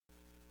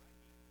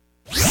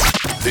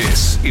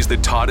This is the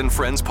Todd and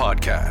Friends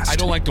podcast. I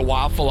don't like to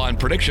waffle on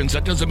predictions.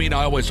 That doesn't mean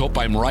I always hope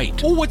I'm right.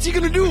 Oh, what's he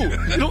going to do?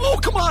 Oh,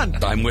 come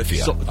on. I'm with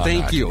you.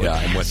 Thank you. Yeah,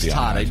 I'm with you.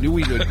 Todd, I knew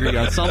we'd agree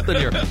on something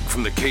here.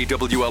 From the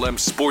KWLM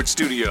Sports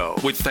Studio,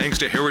 with thanks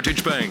to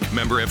Heritage Bank,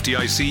 member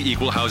FDIC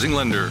equal housing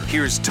lender.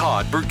 Here's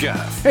Todd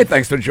Burgaff. Hey,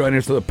 thanks for joining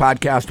us for the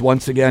podcast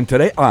once again.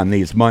 Today on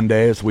these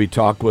Mondays, we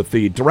talk with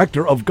the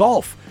director of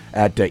golf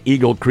at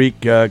Eagle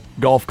Creek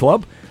Golf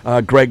Club,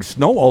 Greg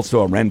Snow, also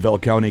a Renville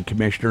County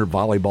Commissioner,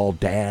 volleyball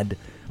dad.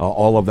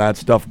 All of that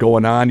stuff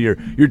going on. You're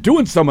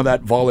doing some of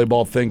that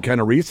volleyball thing kind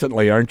of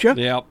recently, aren't you?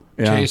 Yep.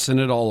 Yeah. Chasing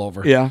it all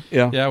over. Yeah.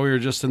 Yeah, we were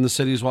just in the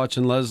cities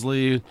watching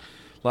Leslie.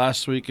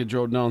 Last week I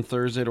drove down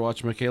Thursday to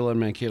watch Michaela and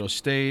Mankato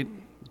State.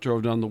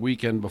 Drove down the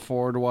weekend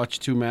before to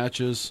watch 2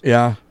 matches.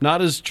 Yeah.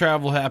 Not as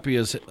travel happy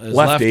as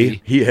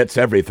Lefty. He hits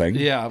everything.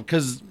 Yeah,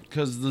 because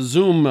the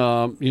Zoom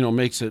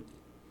makes it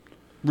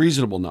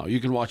reasonable now. You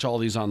can watch all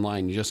these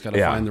online. You just got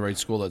to find the right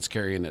school that's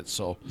carrying it.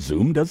 So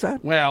Zoom does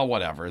that? Well,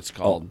 whatever it's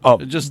called.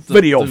 Just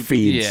video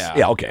feeds.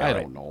 Yeah. Okay. I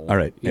don't know. All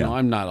right. You know,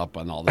 I'm not up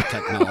on all the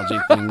technology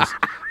things.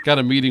 Got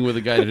a meeting with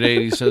a guy today,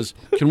 and he says,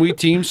 "Can we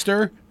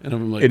Teamster?" And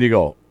I'm like, and you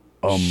go,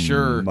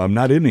 sure. I'm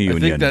not in a union. I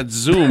think that's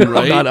Zoom,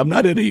 right? I'm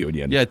not in a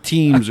union. Yeah,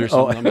 Teams or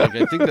something. I'm like,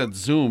 I think that's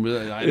Zoom.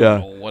 I don't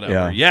know,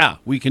 whatever. Yeah,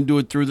 we can do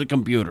it through the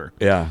computer.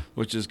 Yeah.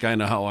 Which is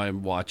kind of how I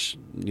watch,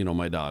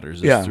 my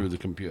daughters, is through the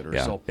computer.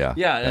 Yeah. So,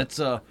 yeah. That's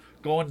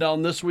going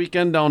down this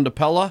weekend down to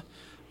Pella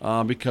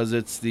because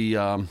it's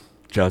the...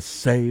 Just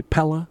say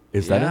Pella.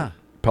 Is that it?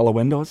 Pella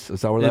Windows?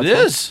 Is that where that's It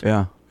is.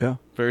 From? Yeah.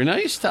 Very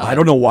nice, Todd. I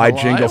don't know why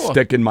Pella, jingles Iowa.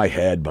 stick in my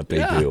head, but they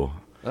do.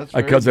 That's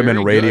because I'm in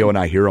very radio good. and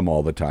I hear them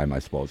all the time, I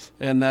suppose.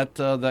 And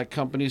that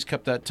company's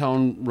kept that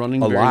town running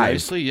very Alive.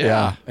 nicely.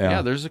 Yeah.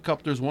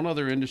 There's one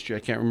other industry, I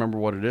can't remember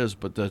what it is,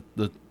 but the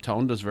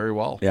town does very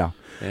well. Yeah.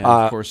 And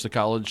of course the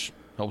college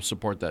helps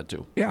support that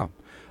too. Yeah.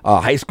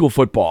 High school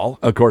football,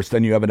 of course,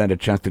 then you haven't had a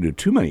chance to do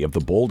too many of the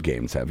bowl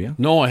games, have you?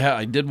 No,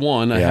 I did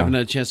one. I Yeah. haven't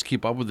had a chance to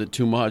keep up with it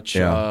too much.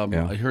 Yeah.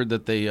 I heard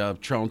that they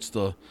trounced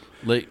the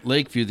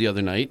Lakeview the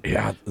other night.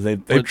 Yeah,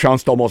 they've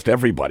trounced almost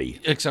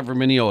everybody. Except for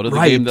Minneota, the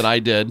Right. game that I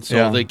did.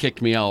 So they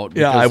kicked me out.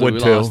 Yeah, I because would we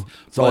too. lost.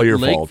 It's all But your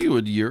fault. Lakeview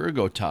a year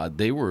ago, Todd,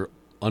 they were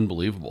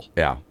unbelievable.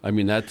 Yeah. I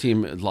mean, that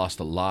team had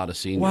lost a lot of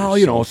seniors. Well,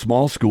 so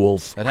small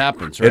schools. that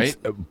happens, right?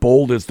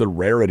 Bold is the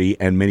rarity,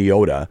 and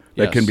Minneota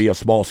that Yes. can be a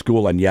small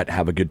school and yet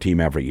have a good team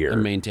every year.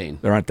 And maintain.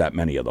 There aren't that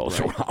many of those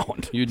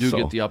around. You do So,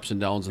 get the ups and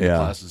downs in the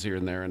classes here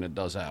and there, and it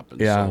does happen.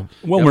 Yeah. So,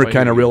 Wilmer I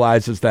kind of agree.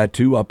 realizes that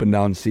too, up and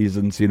down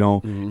seasons, in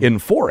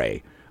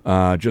 4A.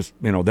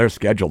 Their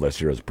schedule this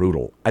year is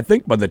brutal. I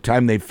think by the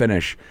time they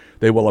finish,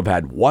 they will have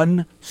had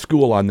one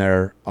school on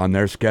their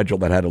schedule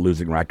that had a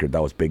losing record.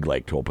 That was Big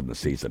Lake to open the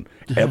season.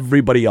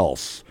 Everybody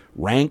else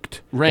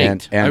ranked.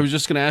 Ranked. And I was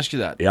just going to ask you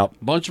that. Yep.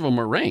 A bunch of them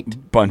are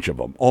ranked. Bunch of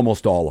them,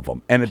 almost all of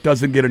them. And it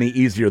doesn't get any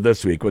easier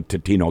this week with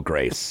Totino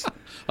Grace.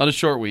 On a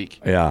short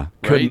week. Yeah.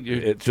 Right?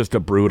 It's just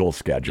a brutal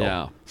schedule.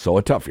 Yeah. So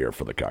a tough year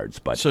for the Cards.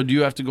 But So do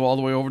you have to go all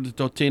the way over to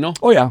Totino?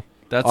 oh, yeah.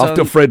 That's off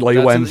to Fridley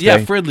that's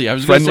Wednesday. Fridley. I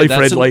was going to say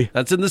Fridley.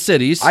 that's in the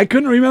cities. I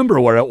couldn't remember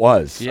where it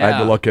was. I had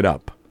to Yeah. look it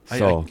up.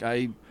 So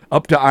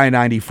up to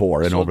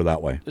I-94 and over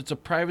that way. It's a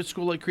private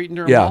school like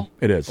Cretin-Durham Yeah, Hall?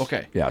 it is.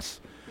 Okay.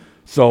 Yes.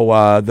 So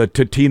the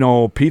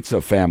Totino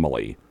Pizza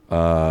family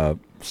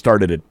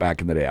started it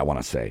back in the day, I want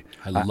to say.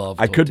 I love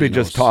I could be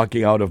just Totino's.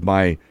 talking out of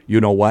my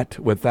you-know-what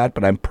with that,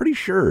 but I'm pretty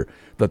sure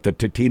that the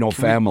Totino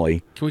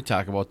family... Can we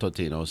talk about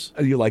Totino's?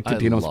 You like I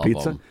Totino's love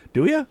pizza? them.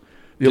 Do you?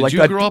 Did like you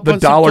that, grow up the on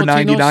some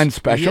 $1.99 Totino's?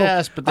 special?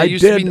 Yes, but they I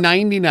used to be did.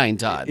 99,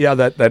 Todd. Yeah,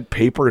 that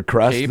paper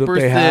crust Paper that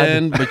they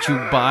thin, had. but you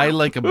buy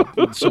like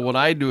a... So what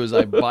I do is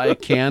I buy a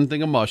canned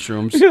thing of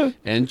mushrooms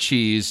and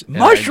cheese. And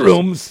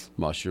Mushrooms?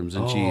 Mushrooms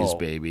and cheese,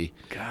 baby.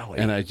 golly.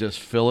 And I just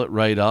fill it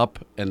right up,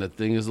 and the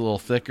thing is a little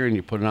thicker, and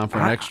you put it on for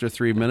an extra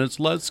 3 minutes.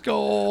 Let's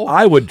go.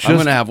 I would I'm just-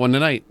 going to have one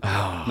tonight,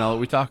 now that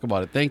we talk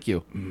about it. Thank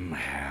you.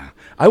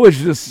 I would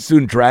just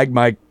soon drag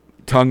my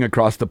tongue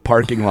across the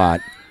parking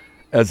lot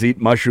as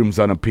eat mushrooms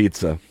on a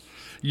pizza.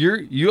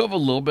 You have a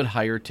little bit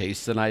higher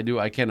taste than I do.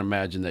 I can't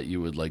imagine that you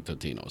would like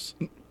Totino's.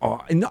 Oh,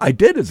 I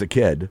did as a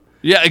kid.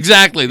 Yeah,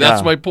 exactly.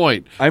 That's Yeah. my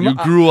point. I'm- You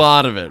grew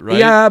out of it, right?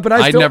 Yeah, but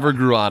I still- never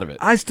grew out of it.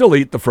 I still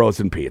eat the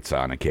frozen pizza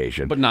on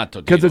occasion. But not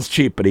because it's Totino's.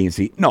 cheap and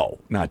easy. No,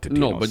 not Totino's.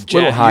 No, but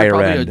little higher you're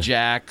probably end. a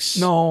Jack's.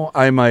 No,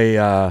 I'm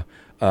a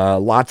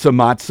lots of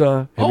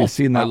matzo. Have you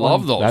seen that I one?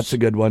 love those. That's a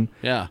good one.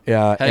 Yeah.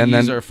 Yeah, and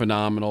Heggies then are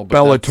phenomenal.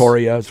 But that's-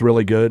 Bellatoria is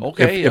really good.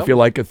 Okay, if you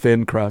like a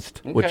thin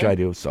crust, which Okay. I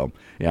do. So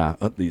yeah,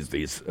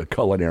 these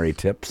culinary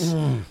tips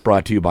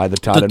brought to you by the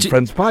Todd and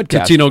Friends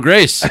podcast. Totino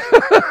Grace.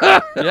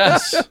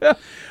 Yes.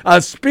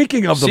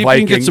 Speaking of See the if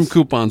Vikings, we can get some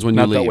coupons when you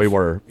not leave. that we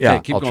were. Yeah,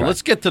 Okay, keep I'll going. try.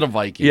 Let's get to the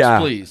Vikings, Yeah,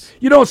 please.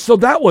 So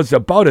that was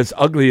about as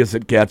ugly as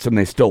it gets, and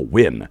they still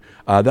win.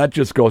 That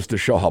just goes to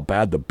show how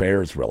bad the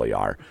Bears really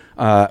are.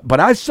 But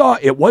I saw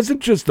it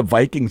wasn't just the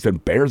Vikings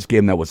and Bears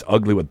game that was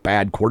ugly with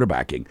bad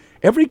quarterbacking.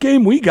 Every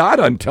game we got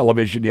on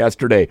television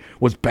yesterday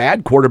was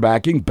bad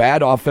quarterbacking,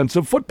 bad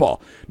offensive football.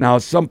 Now,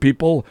 some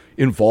people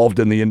involved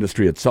in the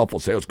industry itself will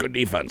say it was good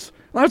defense.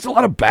 There's a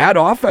lot of bad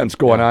offense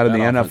going on in the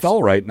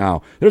NFL right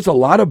now. There's a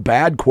lot of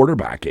bad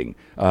quarterbacking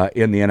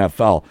in the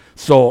NFL.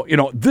 So,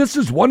 this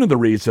is one of the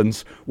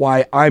reasons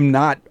why I'm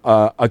not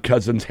a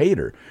Cousins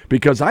hater,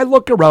 because I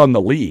look around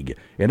the league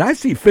and I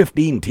see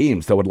 15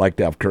 teams that would like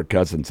to have Kirk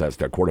Cousins as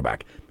their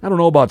quarterback. I don't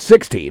know about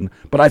 16,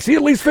 but I see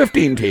at least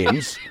 15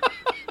 teams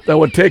that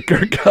would take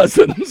Kirk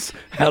Cousins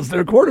as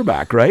their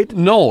quarterback, right?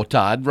 No,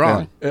 Todd,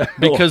 wrong. Yeah.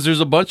 Because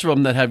there's a bunch of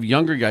them that have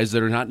younger guys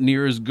that are not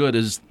near as good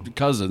as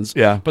Cousins,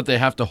 but they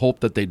have to hope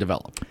that they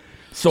develop.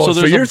 So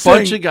there's a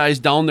bunch of guys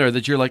down there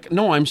that you're like,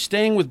 no, I'm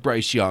staying with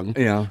Bryce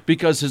Young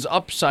because his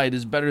upside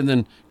is better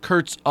than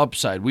Kurt's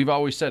upside. We've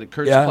always said it.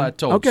 Kurt's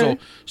plateaued. Okay.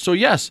 So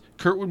yes,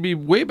 Kurt would be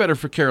way better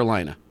for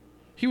Carolina.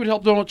 He would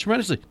help them out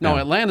tremendously. No,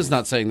 Atlanta's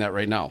not saying that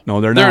right now.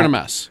 No, they're not. They're in a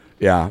mess.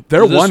 Yeah,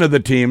 they're one of the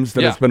teams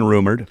that has been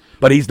rumored,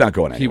 but he's not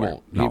going anywhere.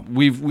 He won't.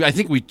 No. I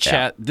think we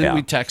didn't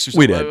we text or something?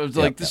 We did. It was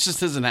like, this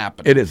just isn't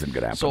happening. It isn't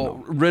going to happen.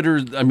 So Ritter,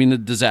 a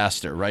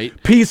disaster, right?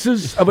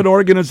 Pieces of an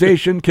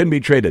organization can be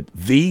traded.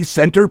 The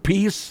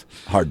centerpiece,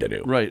 hard to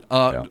do. Right.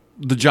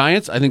 The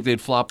Giants, I think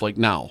they'd flop like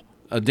now.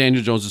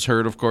 Daniel Jones is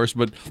hurt, of course,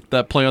 but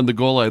that play on the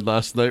goal line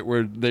last night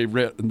where they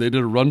did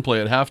a run play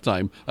at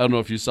halftime. I don't know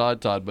if you saw it,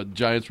 Todd, but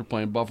Giants were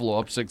playing Buffalo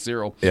up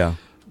 6-0. Yeah.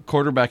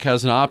 Quarterback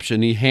has an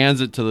option. He hands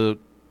it to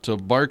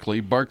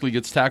Barkley. Barkley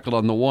gets tackled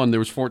on the one.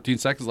 There was 14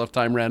 seconds left.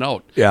 Time ran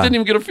out. Yeah. Didn't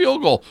even get a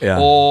field goal. Yeah.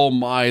 Oh,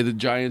 my. The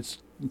Giants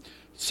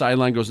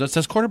sideline goes nuts.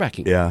 That's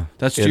quarterbacking. Yeah.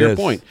 That's to your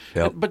point.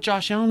 Yep. But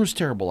Josh Allen was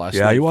terrible last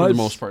night for the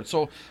most part.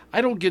 So I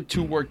don't get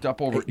too worked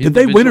up over Did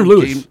they win or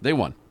lose? They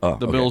won. Oh,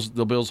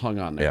 the Bills hung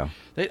on there. Yeah.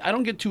 I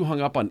don't get too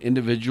hung up on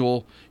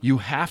individual. You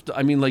have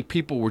to,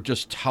 people were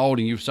just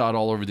touting. You saw it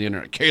all over the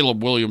internet.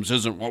 Caleb Williams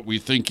isn't what we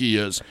think he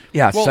is.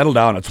 Yeah, settle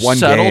down. It's one game.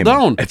 Settle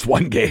down. It's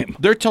one game.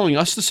 They're telling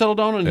us to settle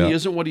down, and he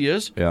isn't what he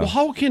is. Yeah. Well,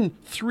 how can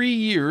 3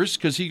 years,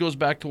 because he goes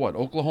back to what,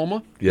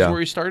 Oklahoma? Yeah. Is where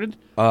he started?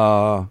 It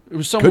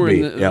was somewhere could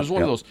be. it was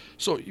one of those.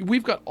 So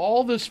we've got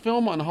all this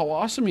film on how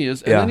awesome he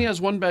is, and then he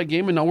has one bad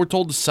game, and now we're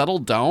told to settle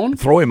down?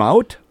 Throw him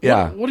out?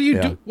 Yeah. What do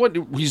you do? What?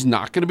 He's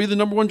not going to be the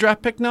number one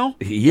draft pick now?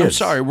 He is. I'm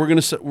sorry.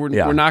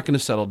 We're not going to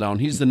settle down.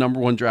 He's the number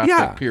one draft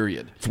pick,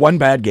 period. It's one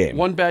bad game.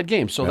 One bad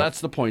game. So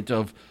that's the point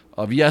of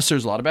yes,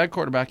 there's a lot of bad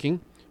quarterbacking.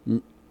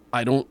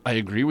 I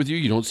agree with you.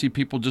 You don't see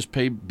people just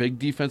pay big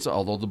defense,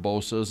 although the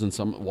Bosas and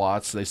some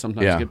Watts, they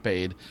sometimes get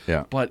paid.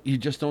 Yeah. But you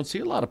just don't see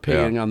a lot of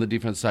paying on the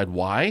defense side.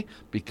 Why?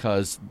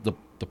 Because the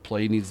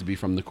play needs to be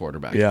from the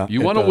quarterback. Yeah,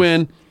 you want to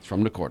win, it's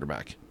from the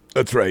quarterback.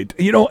 That's right.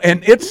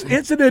 And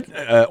isn't it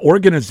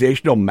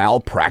organizational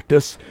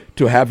malpractice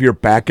to have your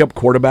backup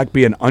quarterback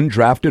be an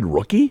undrafted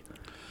rookie?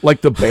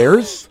 Like the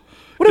Bears?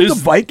 What if the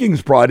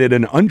Vikings brought in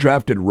an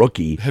undrafted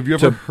rookie? Have you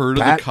ever heard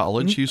of the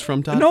college he's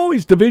from, Todd? No,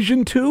 he's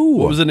Division II.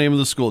 What was the name of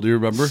the school? Do you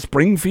remember?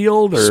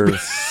 Springfield or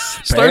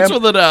starts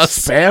with an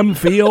S.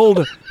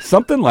 Spamfield,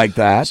 something like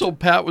that. So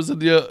Pat was in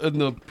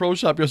the pro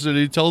shop yesterday.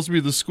 He tells me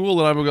the school,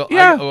 and I'm going,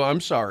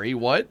 I'm sorry,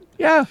 what?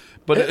 Yeah,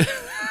 but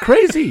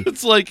crazy.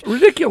 It's like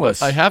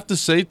ridiculous. I have to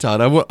say,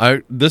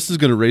 Todd, this is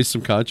going to raise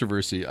some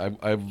controversy.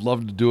 I'd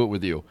love to do it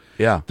with you.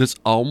 Yeah, this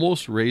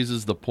almost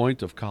raises the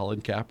point of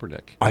Colin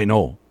Kaepernick. I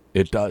know.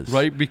 It does.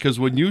 Right?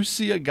 Because when you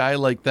see a guy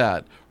like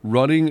that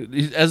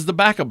running as the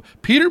backup,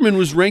 Peterman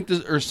was ranked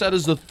or set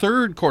as the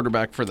third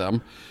quarterback for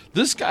them.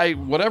 This guy,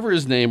 whatever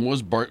his name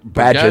was,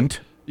 Bagent.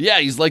 Yeah,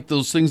 he's like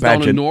those things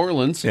down in New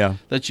Orleans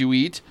that you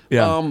eat.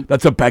 Yeah,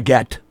 that's a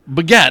baguette.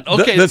 Baguette.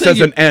 Okay. This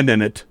has an N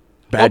in it.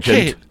 Bagent.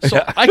 Okay,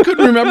 so I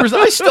couldn't remember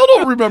I still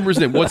don't remember his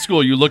name. What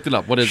school? You looked it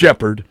up. What is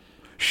it?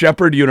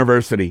 Shepherd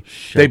University.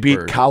 They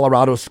beat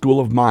Colorado School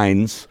of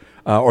Mines.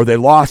 Or they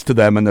lost to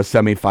them in the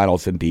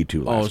semifinals in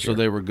D2 last year. So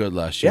they were good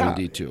last year in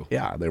D2.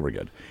 Yeah, they were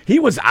good. He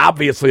was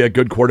obviously a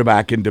good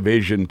quarterback in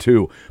Division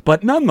II,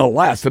 but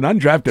nonetheless, an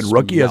undrafted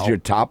rookie as your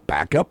top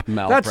backup,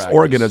 that's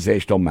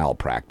organizational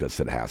malpractice.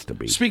 It has to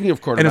be. Speaking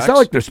of quarterbacks. And it's not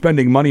like they're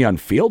spending money on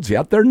Fields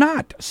yet. They're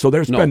not. So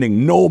they're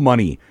spending no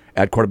money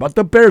at quarterback.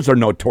 The Bears are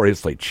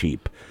notoriously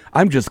cheap.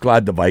 I'm just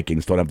glad the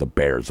Vikings don't have the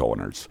Bears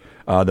owners.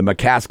 The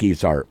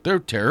McCaskies are... They're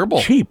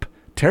terrible. Cheap.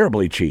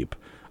 Terribly cheap.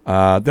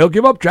 They'll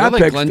give up draft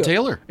picks. Glenn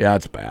Taylor. Yeah,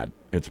 it's bad.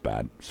 It's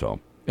bad. So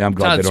yeah, I'm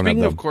glad they don't have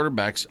them. Speaking of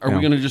quarterbacks, are we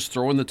going to just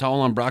throw in the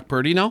towel on Brock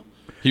Purdy now?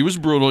 He was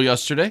brutal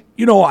yesterday.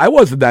 I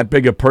wasn't that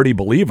big a Purdy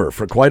believer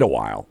for quite a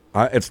while.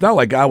 It's not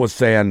like I was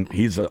saying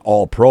he's an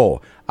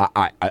all-pro.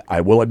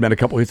 I will admit a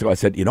couple weeks ago I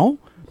said,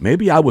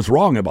 maybe I was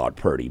wrong about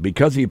Purdy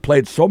because he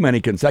played so many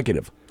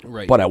consecutive.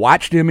 Right. But I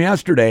watched him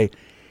yesterday.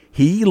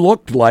 He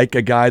looked like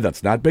a guy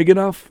that's not big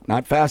enough,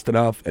 not fast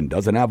enough, and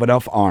doesn't have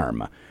enough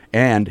arm.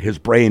 And his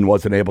brain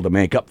wasn't able to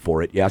make up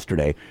for it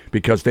yesterday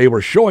because they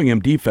were showing him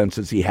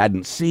defenses he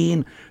hadn't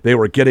seen. They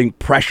were getting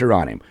pressure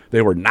on him.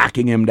 They were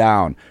knocking him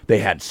down. They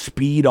had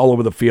speed all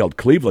over the field.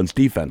 Cleveland's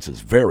defense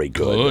is very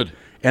good.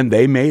 And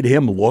they made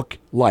him look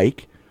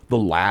like the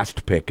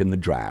last pick in the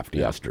draft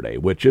yesterday,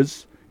 which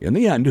is, in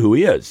the end, who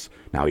he is.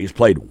 Now, he's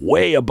played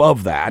way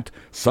above that.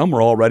 Some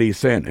were already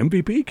saying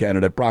MVP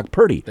candidate Brock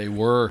Purdy. They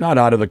were. Not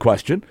out of the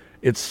question.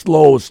 It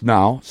slows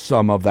now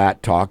some of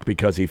that talk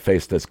because he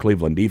faced this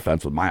Cleveland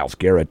defense with Myles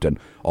Garrett and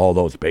all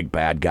those big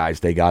bad guys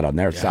they got on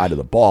their side of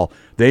the ball.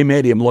 They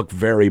made him look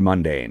very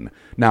mundane.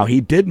 Now, he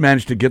did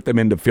manage to get them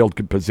into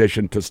field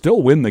position to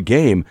still win the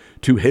game,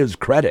 to his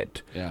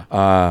credit.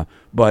 Yeah.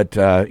 But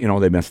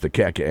they missed the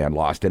kick and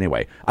lost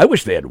anyway. I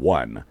wish they had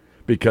won,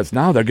 because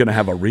now they're going to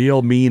have a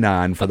real mean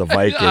on for the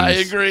Vikings. I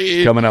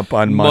agree. Coming up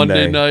on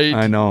Monday night.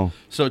 I know.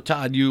 So,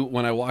 Todd,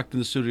 when I walked in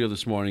the studio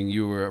this morning,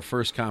 your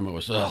first comment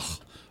was,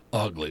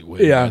 ugly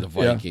win by the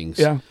Vikings.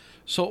 Yeah.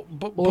 So,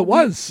 but it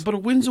was. But a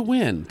win's a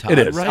win, Todd.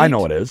 It is. Right? I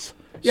know it is.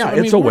 Yeah, so,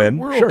 it's a win.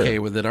 We're sure. okay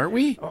with it, aren't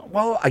we?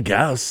 Well, I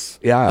guess.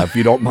 Yeah, if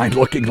you don't mind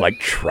looking like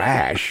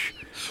trash.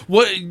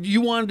 What,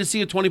 you wanted to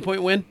see a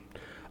 20-point win?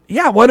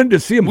 Yeah, I wanted to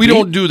see him. We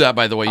don't do that,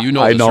 by the way. You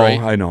know I this, know, right?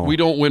 I know. We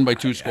don't win by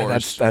 2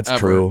 scores. That's ever.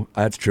 true.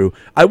 That's true.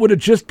 I would have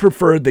just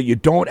preferred that you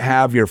don't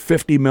have your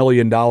 $50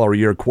 million a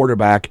year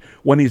quarterback,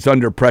 when he's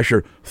under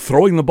pressure,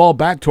 throwing the ball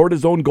back toward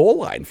his own goal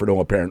line for no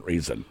apparent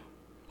reason.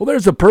 Well,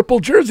 there's a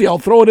purple jersey. I'll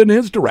throw it in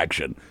his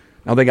direction.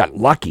 Now, they got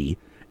lucky,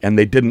 and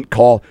they didn't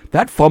call.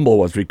 That fumble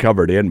was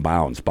recovered in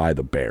bounds by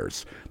the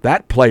Bears.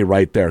 That play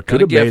right there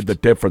could have made the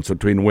difference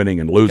between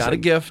winning and losing. Got a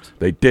gift.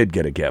 They did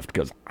get a gift,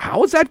 because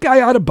how is that guy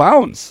out of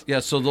bounds?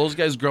 Yeah, so those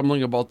guys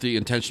grumbling about the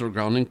intentional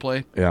grounding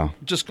play,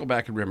 just go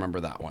back and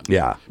remember that one.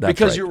 Yeah, that's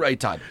because right. You're right,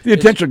 Todd. The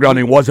intentional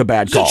grounding was a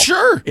bad call.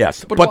 Sure.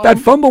 Yes, but that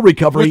fumble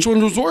recovery. Which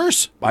one was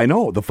worse? I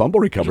know, the fumble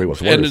recovery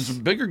was worse. And it's a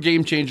bigger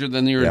game changer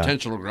than your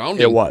intentional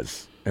grounding. It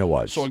was.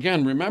 So,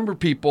 again, remember,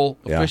 people,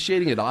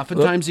 officiating it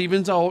oftentimes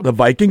evens out. The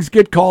Vikings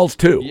get calls,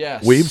 too.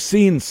 Yes. We've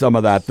seen some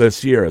of that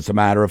this year, as a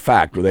matter of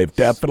fact, where they've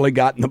definitely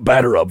gotten the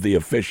better of the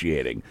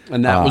officiating.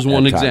 And that was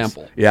one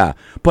example. Yeah.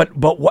 But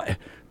what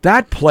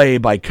that play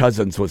by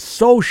Cousins was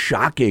so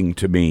shocking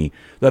to me,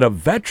 that a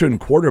veteran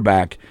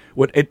quarterback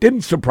it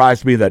didn't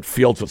surprise me that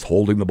Fields was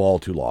holding the ball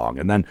too long,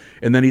 and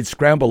then he'd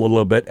scramble a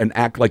little bit and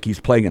act like he's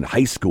playing in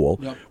high school,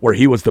 where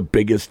he was the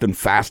biggest and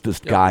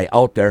fastest guy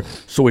out there.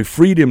 So he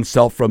freed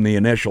himself from the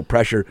initial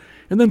pressure,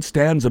 and then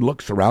stands and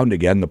looks around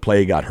again. The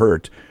play got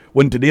hurt.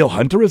 When Danielle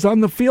Hunter is on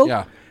the field,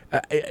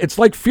 it's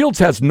like Fields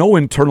has no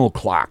internal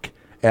clock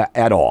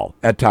at all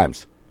at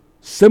times,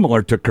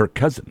 similar to Kirk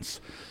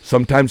Cousins.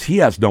 Sometimes he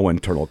has no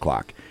internal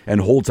clock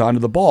and holds onto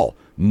the ball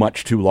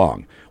much too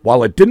long.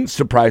 While it didn't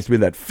surprise me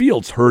that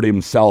Fields hurt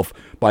himself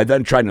by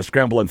then trying to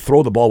scramble and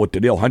throw the ball with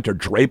Danielle Hunter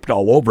draped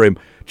all over him,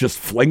 just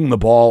fling the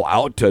ball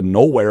out to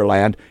nowhere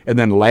land, and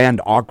then land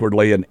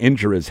awkwardly and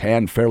injure his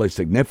hand fairly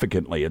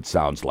significantly, it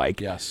sounds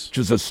like. Yes. Which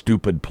is a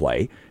stupid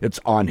play. It's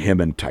on him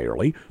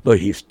entirely. Though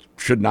he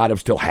should not have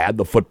still had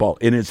the football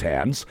in his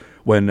hands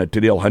when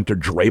Danielle Hunter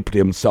draped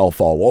himself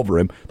all over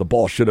him. The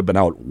ball should have been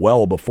out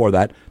well before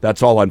that.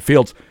 That's all on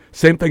Fields.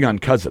 Same thing on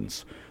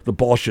Cousins. The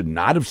ball should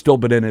not have still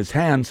been in his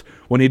hands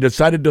when he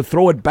decided to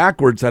throw it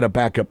backwards at a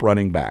backup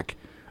running back.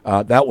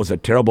 That was a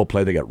terrible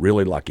play. They got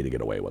really lucky to get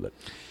away with it.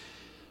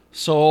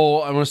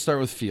 So I'm going to start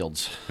with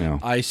Fields. Yeah.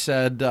 I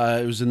said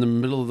it was in the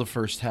middle of the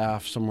first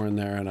half, somewhere in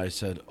there, and I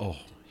said,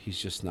 he's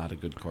just not a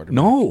good quarterback.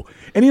 No,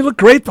 and he looked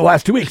great the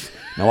last 2 weeks.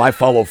 Now, I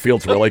follow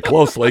Fields really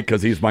closely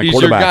because he's my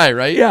quarterback. He's your guy,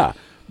 right? Yeah,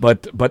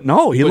 but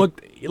no, he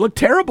looked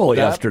terrible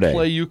yesterday. That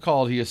play you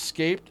called, he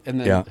escaped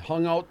and then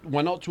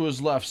went out to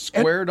his left,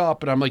 squared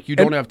up, and I'm like, you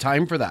don't have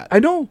time for that. I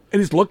know, and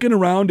he's looking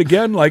around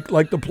again like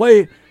the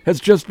play has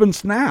just been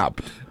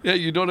snapped. Yeah,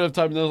 you don't have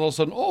time. And then all of a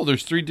sudden,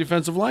 there's 3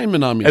 defensive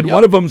linemen on me. And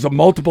one of them's a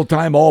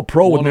multiple-time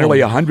All-Pro with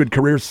nearly 100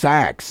 career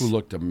sacks. Who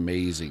looked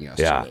amazing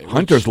yesterday. Yeah,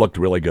 Hunter's looked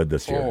really good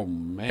this year. Oh,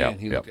 man,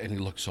 he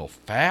looked so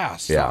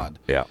fast, Yeah, Todd.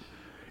 yeah.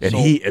 And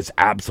he is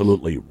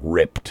absolutely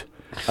ripped.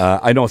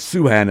 I know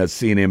Suhan has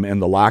seen him in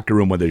the locker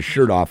room with his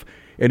shirt off,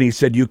 and he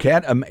said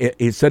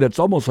he said it's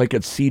almost like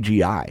it's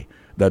CGI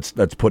that's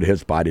put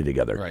his body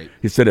together. Right.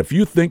 He said if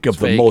you think of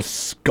the most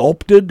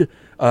sculpted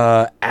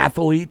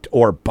athlete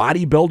or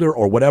bodybuilder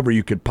or whatever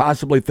you could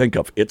possibly think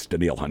of, it's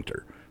Danielle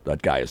Hunter.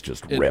 That guy is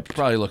just ripped. It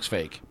probably looks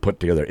fake. Put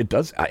together. It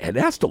does. It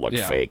has to look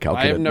fake. How could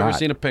I have it never not?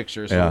 seen a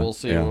picture, so we'll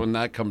see when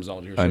that comes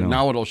out here. So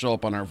now it'll show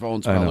up on our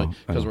phones probably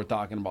because we're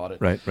talking about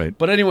it. Right.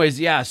 But anyways,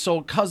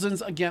 so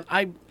Cousins, again,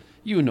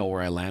 you know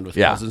where I land with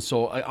Cousins.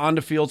 So on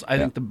the Fields, I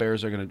think the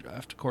Bears are going to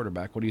draft a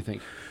quarterback. What do you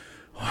think?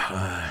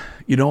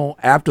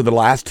 After the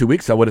last 2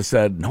 weeks, I would have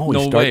said, no,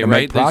 he's starting to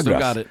make progress. They still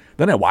got it.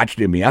 Then I watched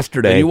him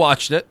yesterday. And you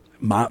watched it.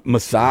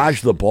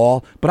 Massage the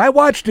ball. But I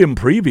watched him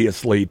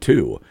previously,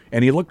 too,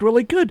 and he looked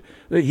really good.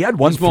 He had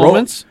one throw.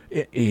 Moments?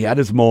 He had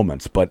his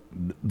moments, but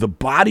the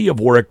body of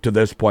work to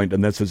this point,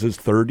 and this is his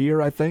 3rd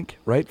year, I think,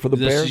 right, for the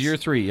Bears? This is year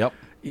 3, yep.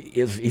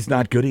 He's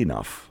not good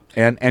enough.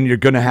 And you're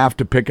going to have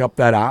to pick up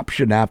that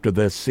option after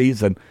this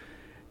season.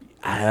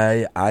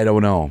 I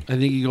don't know. I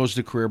think he goes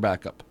to career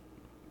backup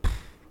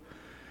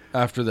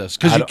after this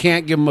because you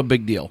can't give him a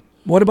big deal.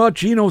 What about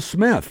Geno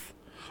Smith?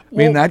 I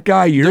mean, that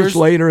guy years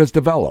later has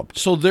developed.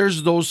 So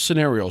there's those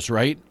scenarios,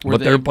 right? But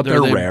they're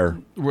rare.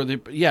 Where they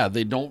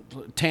don't.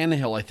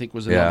 Tannehill, I think,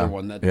 was another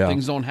one that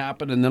things don't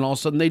happen, and then all of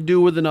a sudden they do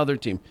with another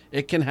team.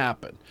 It can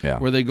happen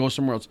where they go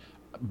somewhere else.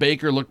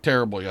 Baker looked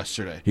terrible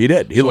yesterday. He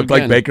did. He looked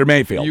like Baker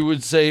Mayfield. You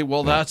would say,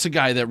 well, that's a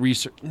guy that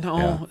research.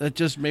 No, that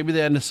just maybe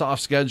they had a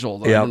soft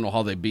schedule. I don't know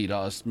how they beat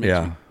us.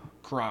 Makes me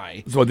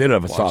cry. So they did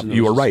have a soft.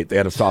 You were right. They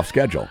had a soft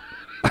schedule.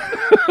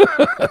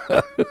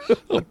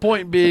 The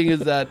point being is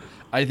that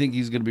I think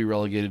he's going to be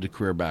relegated to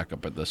career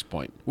backup at this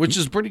point, which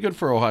is pretty good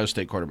for Ohio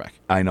State quarterback.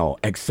 I know,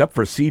 except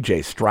for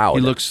C.J. Stroud.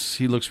 He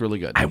looks really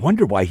good. I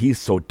wonder why he's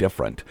so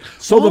different.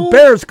 So the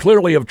Bears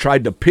clearly have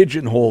tried to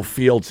pigeonhole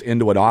Fields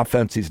into an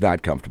offense he's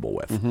not comfortable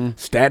with.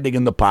 Standing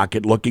in the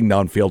pocket, looking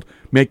downfield,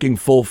 making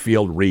full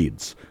field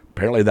reads.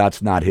 Apparently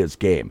that's not his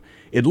game.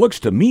 It looks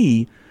to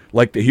me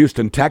like the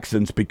Houston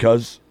Texans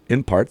because,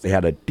 in part, they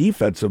had a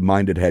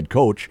defensive-minded head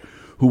coach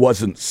who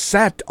wasn't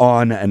set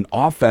on an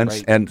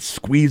offense and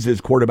squeeze his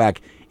quarterback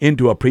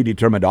into a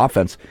predetermined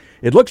offense.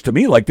 It looks to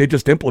me like they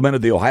just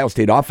implemented the Ohio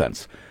State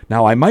offense.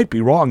 Now, I might be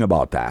wrong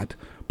about that,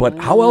 but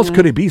how else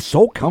could he be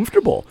so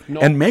comfortable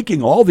and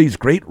making all these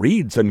great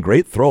reads and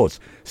great throws?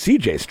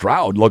 C.J.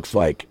 Stroud looks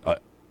like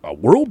a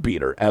world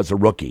beater as a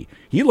rookie.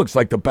 He looks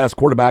like the best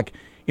quarterback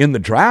in the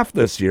draft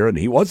this year, and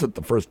he wasn't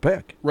the first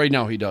pick. Right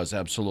now he does,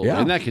 absolutely. Yeah.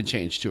 And that could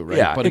change too, right?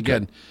 Yeah, but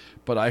again,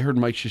 I heard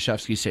Mike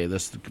Krzyzewski say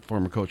this, the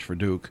former coach for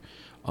Duke,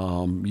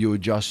 you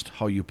adjust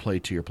how you play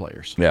to your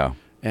players. Yeah.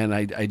 And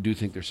I do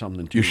think there's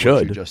something to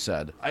what you just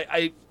said.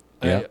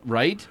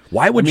 Right?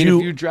 Why would if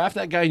you draft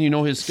that guy and you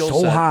know his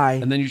skill set high,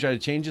 and then you try to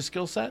change his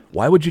skill set?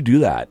 Why would you do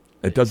that?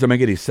 It doesn't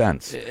make any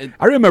sense.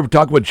 I remember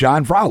talking with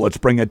John Frau. Let's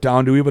bring it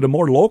down to even a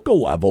more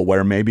local level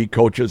where maybe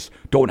coaches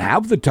don't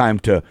have the time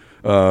to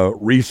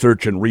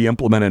research and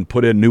re-implement and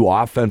put in new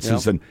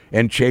offenses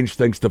and change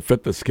things to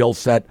fit the skill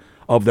set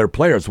of their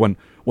players.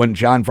 When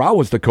John Frau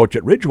was the coach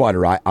at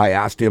Ridgewater, I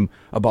asked him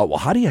about, well,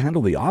 how do you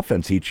handle the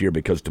offense each year?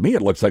 Because to me,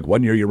 it looks like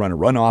one year you run a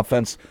run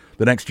offense,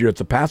 the next year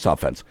it's a pass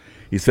offense.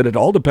 He said it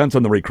all depends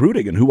on the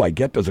recruiting and who I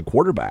get as a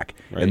quarterback.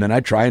 Right. And then I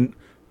try and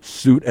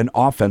suit an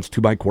offense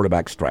to my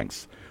quarterback's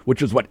strengths,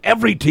 which is what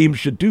every team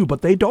should do,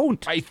 but they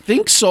don't. I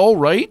think so,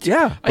 right?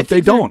 Yeah, but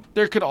they don't.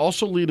 There could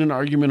also lead an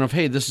argument of,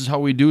 hey, this is how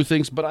we do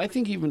things, but I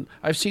think even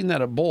I've seen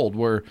that at Bold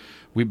where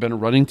we've been a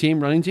running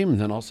team, and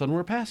then all of a sudden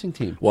we're a passing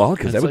team. Well,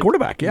 because they have a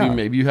quarterback,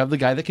 Maybe you have the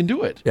guy that can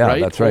do it,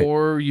 right? That's right.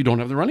 Or you don't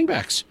have the running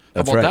backs.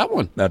 How about that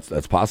one?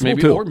 That's possible,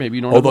 maybe, too. Or maybe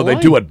you don't Although have the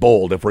they do it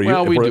Bold. We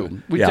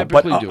do. We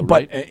typically do, right?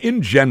 But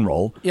in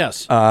general,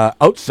 yes.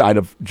 Outside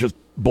of just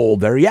Bold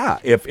there,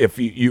 if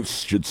you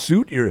should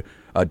suit your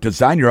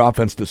design your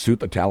offense to suit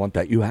the talent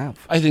that you have.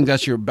 I think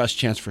that's your best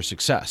chance for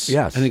success.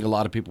 Yes. I think a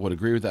lot of people would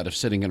agree with that if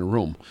sitting in a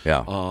room.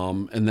 Yeah.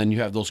 And then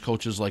you have those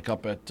coaches like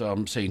up at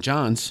St.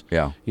 John's,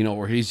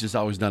 where he's just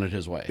always done it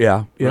his way.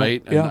 Yeah.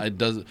 Right? And yeah. it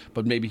does,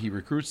 but maybe he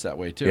recruits that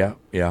way too. Yeah.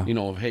 Yeah.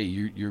 Hey,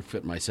 you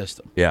fit my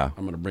system. Yeah.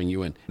 I'm going to bring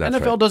you in. That's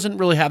NFL right. doesn't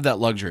really have that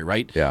luxury,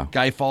 right? Yeah.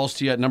 Guy falls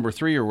to you at number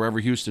 3 or wherever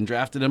Houston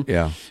drafted him.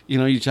 Yeah.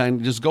 You try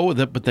and just go with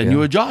it, but then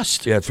you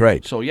adjust. Yeah, that's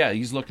right. So,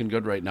 he's looking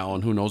good right now,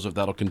 and who knows if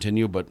that'll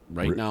continue, but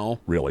now.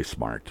 Really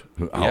smart.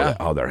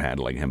 How they're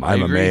handling him.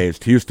 I'm agree.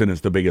 amazed. Houston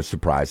is the biggest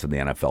surprise in the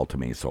NFL to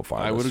me so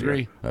far. I would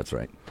agree. That's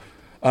right.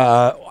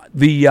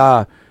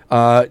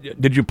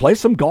 Did you play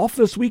some golf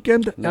this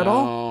weekend at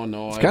all?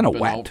 No. It's kind of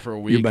wet. Out for a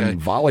week. You've been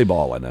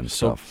volleyballing and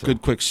stuff. So.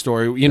 Good quick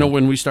story.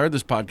 When we started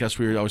this podcast,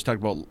 we always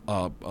talked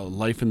about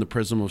life in the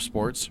prism of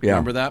sports. Yeah.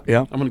 Remember that? Yeah.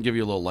 I'm going to give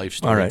you a little life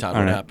story. All Todd,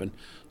 what happened.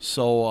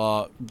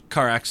 So,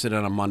 car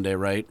accident on Monday,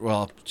 right?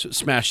 Well,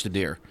 smashed a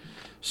deer.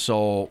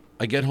 So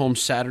I get home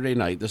Saturday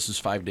night. This is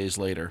 5 days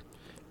later.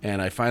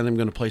 And I finally am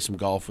going to play some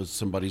golf with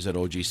some buddies at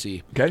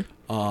OGC. Okay.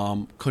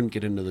 Couldn't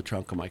get into the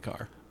trunk of my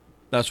car.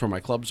 That's where my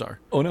clubs are.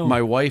 Oh, no.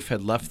 My wife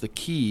had left the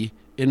key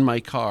in my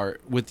car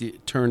with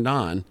it turned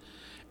on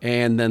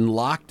and then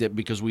locked it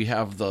because we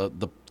have the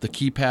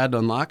keypad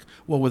unlock.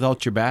 Well,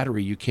 without your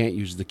battery, you can't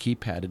use the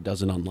keypad. It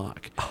doesn't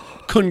unlock.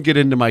 Couldn't get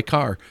into my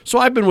car. So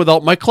I've been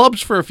without my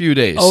clubs for a few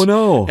days. Oh,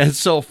 no. And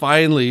so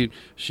finally,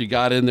 she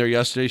got in there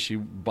yesterday. She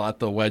bought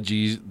the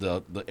wedgies,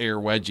 the air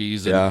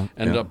wedgies, and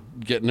ended up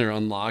getting her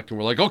unlocked. And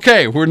we're like,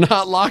 okay, we're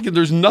not locking.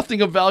 There's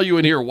nothing of value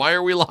in here. Why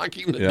are we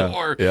locking the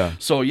door? Yeah.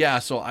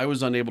 So I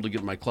was unable to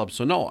get my clubs.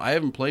 So, no, I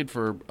haven't played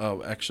for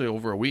actually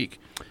over a week.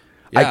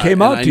 I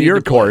came out to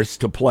your course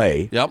to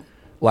play. Yep.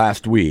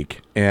 Last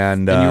week,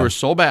 and you were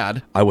so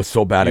bad. I was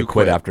so bad I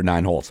quit after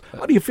 9 holes.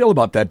 How do you feel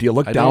about that? Do you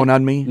look down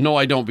on me? No,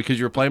 I don't, because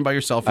you were playing by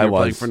yourself and you were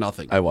playing for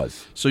nothing. I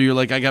was. So you're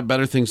like, I got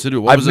better things to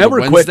do. I've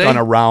never quit on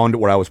a round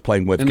where I was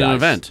playing with guys. In an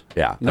event.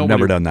 Yeah, I've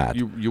never done that.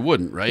 You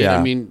wouldn't, right? Yeah.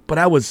 I mean, but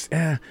I was,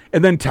 and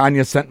then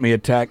Tanya sent me a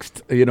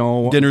text,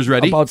 dinner's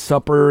ready? About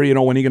supper, when are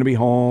you going to be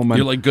home? And,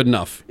 you're like, good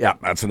enough. Yeah,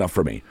 that's enough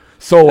for me.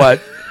 So,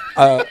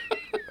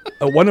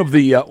 one of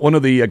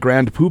the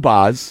grand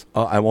poobahs,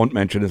 I won't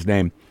mention his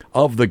name,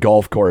 of the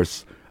golf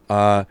course,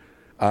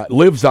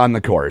 lives on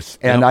the course.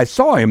 And I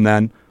saw him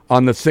then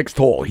on the 6th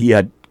hole. He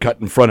had cut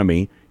in front of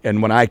me.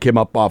 And when I came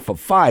up off of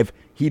 5,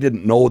 he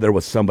didn't know there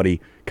was somebody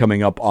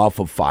coming up off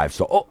of 5.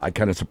 So, I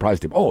kind of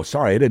surprised him. Oh,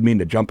 sorry, I didn't mean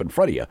to jump in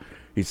front of you.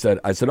 I said,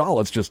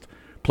 let's just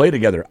play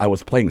together. I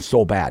was playing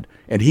so bad.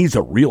 And he's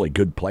a really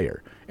good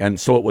player. And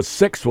so it was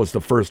 6 was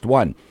the first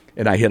one.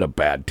 and I hit a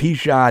bad tee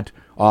shot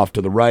off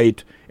to the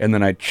right, and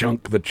then I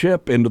chunked the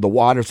chip into the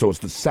water, so it's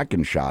the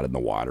second shot in the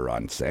water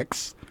on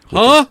 6,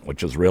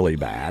 which is really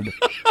bad.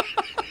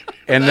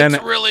 And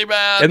That's really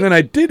bad. And then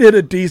I did hit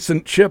a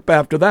decent chip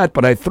after that,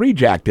 but I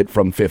 3-jacked it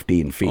from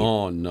 15 feet.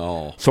 Oh,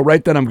 no. So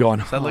right then I'm going,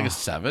 is that like a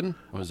 7?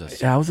 What was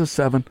that? Yeah, it was a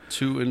 7.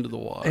 2 into the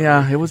water.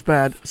 Yeah, it was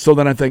bad. So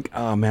then I think,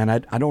 oh, man,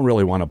 I don't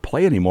really want to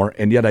play anymore.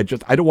 And yet I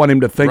don't want him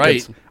to think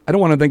I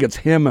don't want to think it's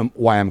him and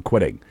why I'm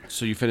quitting.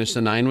 So you finished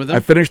the 9 with him? I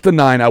finished the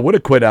 9. I would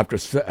have quit after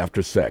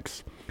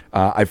 6.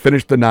 I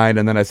finished the 9,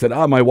 and then I said,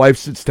 my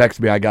wife just texted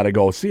me, I got to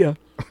go. See ya.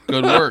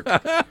 Good work.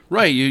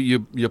 Right,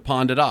 you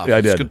pawned it off. Yeah,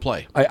 I did. It's good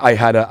play. I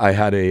had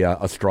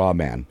a straw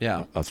man.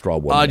 Yeah, a straw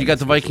woman. You got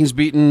the Vikings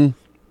beating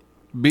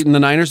the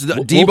Niners.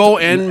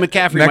 Debo and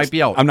McCaffrey might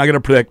be out. I'm not going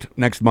to predict.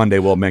 Next Monday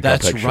we'll make our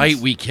predictions. That's right,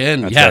 we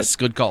can. That's yes, right.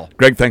 Good call.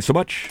 Greg, thanks so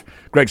much.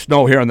 Greg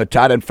Snow here on the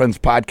Todd and Friends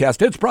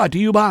podcast. It's brought to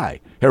you by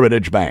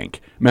Heritage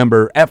Bank,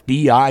 member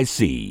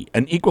FDIC,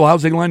 an equal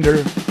housing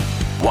lender.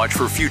 Watch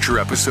for future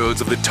episodes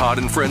of the Todd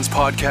and Friends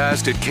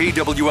podcast at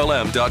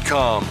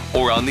KWLM.com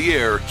or on the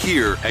air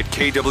here at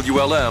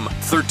KWLM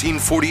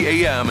 1340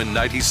 AM and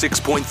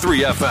 96.3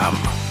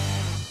 FM.